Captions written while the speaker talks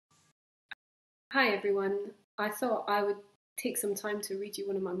Hi everyone. I thought I would take some time to read you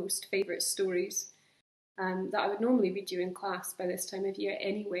one of my most favourite stories that I would normally read you in class by this time of year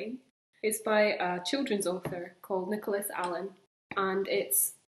anyway. It's by a children's author called Nicholas Allan, and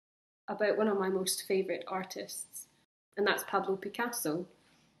it's about one of my most favourite artists, and that's Pablo Picasso.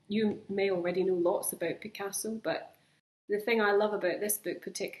 You may already know lots about Picasso, but the thing I love about this book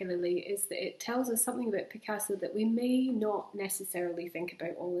particularly is that it tells us something about Picasso that we may not necessarily think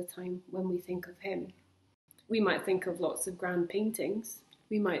about all the time when we think of him. We might think of lots of grand paintings.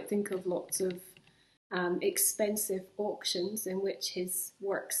 We might think of lots of expensive auctions in which his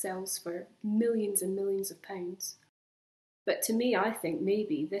work sells for millions and millions of pounds. But to me, I think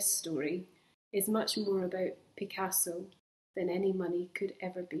maybe this story is much more about Picasso than any money could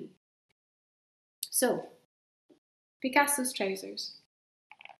ever be. So, Picasso's trousers.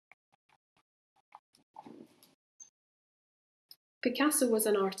 Picasso was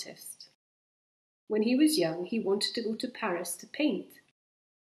an artist. When he was young, he wanted to go to Paris to paint.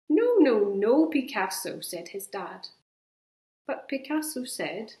 No, no, no, Picasso, said his dad. But Picasso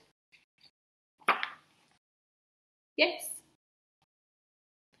said, yes.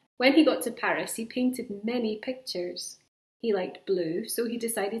 When he got to Paris, he painted many pictures. He liked blue, so he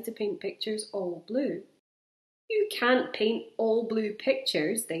decided to paint pictures all blue. You can't paint all blue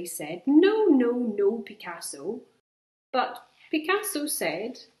pictures, they said. No, no, no, Picasso. But Picasso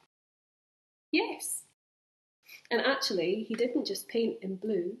said, yes. And actually, he didn't just paint in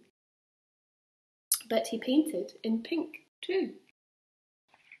blue, but he painted in pink too.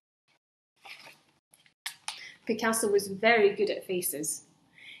 Picasso was very good at faces.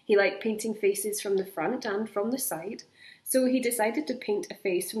 He liked painting faces from the front and from the side, so he decided to paint a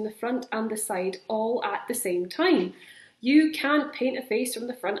face from the front and the side all at the same time. You can't paint a face from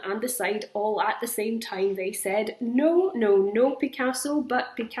the front and the side all at the same time, they said. No, no, no, Picasso,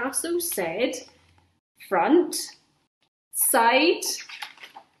 but Picasso said front, side,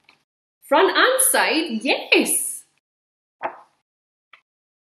 front and side, yes.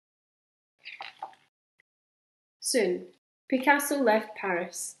 Soon, Picasso left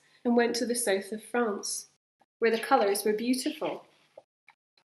Paris and went to the south of France, where the colours were beautiful.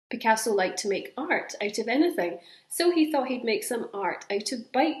 Picasso liked to make art out of anything, so he thought he'd make some art out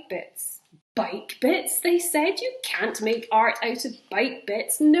of bike bits. Bike bits, they said? You can't make art out of bike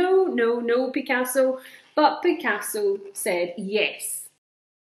bits. No, no, no, Picasso. But Picasso said yes.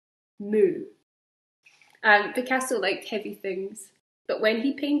 Moo. Picasso liked heavy things, but when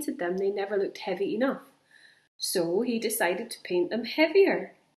he painted them, they never looked heavy enough. So he decided to paint them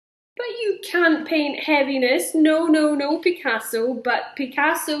heavier. But you can't paint heaviness. No, no, no, Picasso. But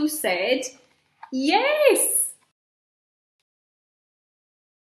Picasso said, yes.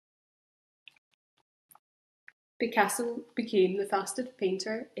 Picasso became the fastest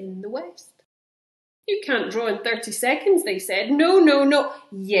painter in the West. You can't draw in 30 seconds, they said. No, no, no.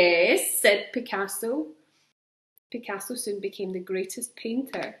 Yes, said Picasso. Picasso soon became the greatest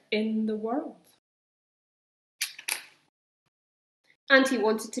painter in the world. And he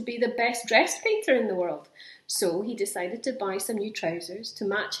wanted to be the best dressed painter in the world. So he decided to buy some new trousers to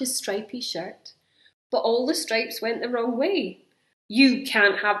match his stripy shirt. But all the stripes went the wrong way. You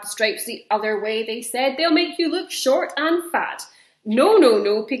can't have the stripes the other way, they said. They'll make you look short and fat. No, no,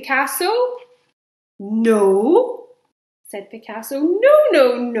 no, Picasso. No, said Picasso. No,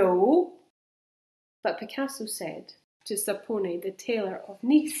 no, no. But Picasso said to Sapone, the tailor of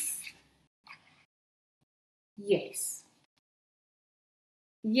Nice, yes.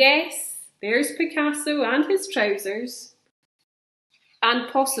 Yes, there's Picasso and his trousers.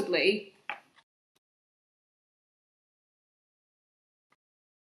 And possibly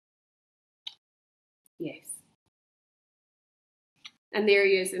yes. And there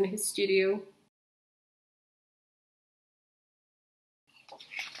he is in his studio.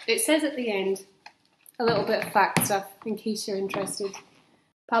 It says at the end, a little bit of fact stuff in case you're interested.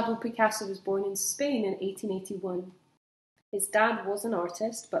 Pablo Picasso was born in Spain in 1881. His dad was an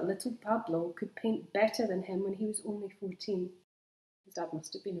artist, but little Pablo could paint better than him when he was only 14. His dad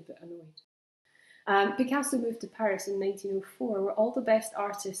must have been a bit annoyed. Picasso moved to Paris in 1904, where all the best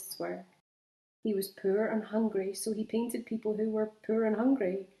artists were. He was poor and hungry, so he painted people who were poor and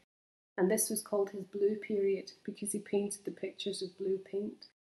hungry. And this was called his blue period, because he painted the pictures with blue paint.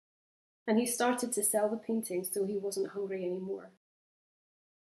 And he started to sell the paintings, so he wasn't hungry anymore.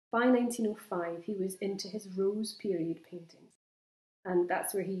 By 1905, he was into his rose period paintings, and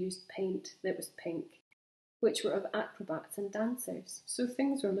that's where he used paint that was pink, which were of acrobats and dancers, so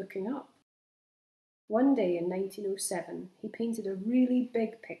things were looking up. One day in 1907, he painted a really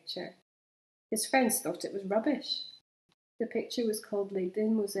big picture. His friends thought it was rubbish. The picture was called Les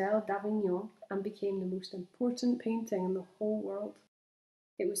Demoiselles d'Avignon and became the most important painting in the whole world.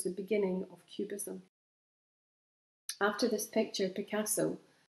 It was the beginning of Cubism. After this picture, Picasso,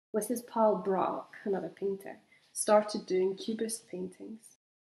 with his pal Braque, another painter, started doing Cubist paintings.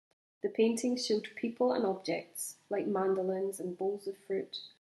 The paintings showed people and objects, like mandolins and bowls of fruit,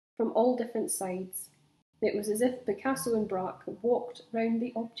 from all different sides. It was as if Picasso and Braque walked round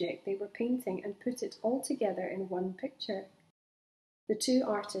the object they were painting and put it all together in one picture. The two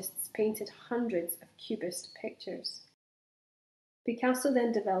artists painted hundreds of Cubist pictures. Picasso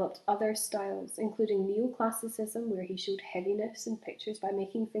then developed other styles, including neoclassicism, where he showed heaviness in pictures by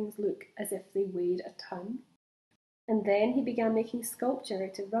making things look as if they weighed a ton. And then he began making sculpture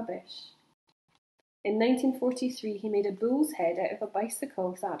out of rubbish. In 1943, he made a bull's head out of a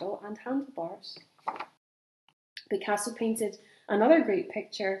bicycle saddle and handlebars. Picasso painted another great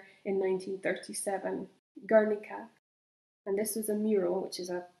picture in 1937, Guernica, and this was a mural, which is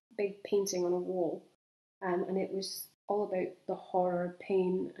a big painting on a wall, and it was all about the horror,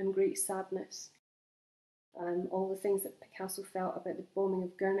 pain, and great sadness, all the things that Picasso felt about the bombing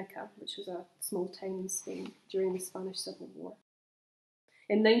of Guernica, which was a small town in Spain during the Spanish Civil War.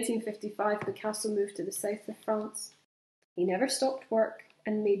 In 1955, Picasso moved to the south of France. He never stopped work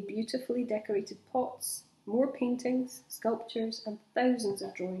and made beautifully decorated pots, more paintings, sculptures, and thousands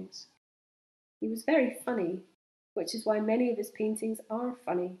of drawings. He was very funny, which is why many of his paintings are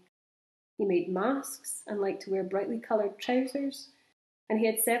funny. He made masks and liked to wear brightly coloured trousers, and he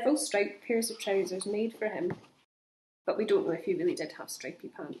had several striped pairs of trousers made for him, but we don't know if he really did have stripy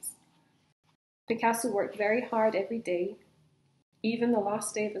pants. Picasso worked very hard every day, even the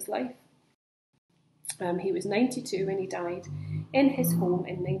last day of his life. He was 92 when he died in his home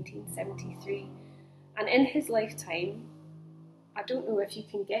in 1973, and in his lifetime, I don't know if you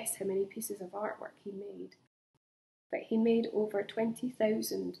can guess how many pieces of artwork he made, but he made over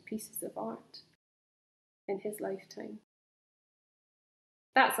 20,000 pieces of art in his lifetime.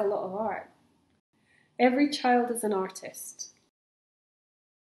 That's a lot of art. Every child is an artist.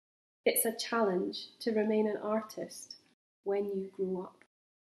 It's a challenge to remain an artist when you grow up,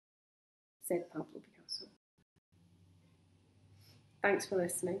 said Pablo Picasso. Thanks for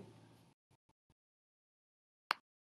listening.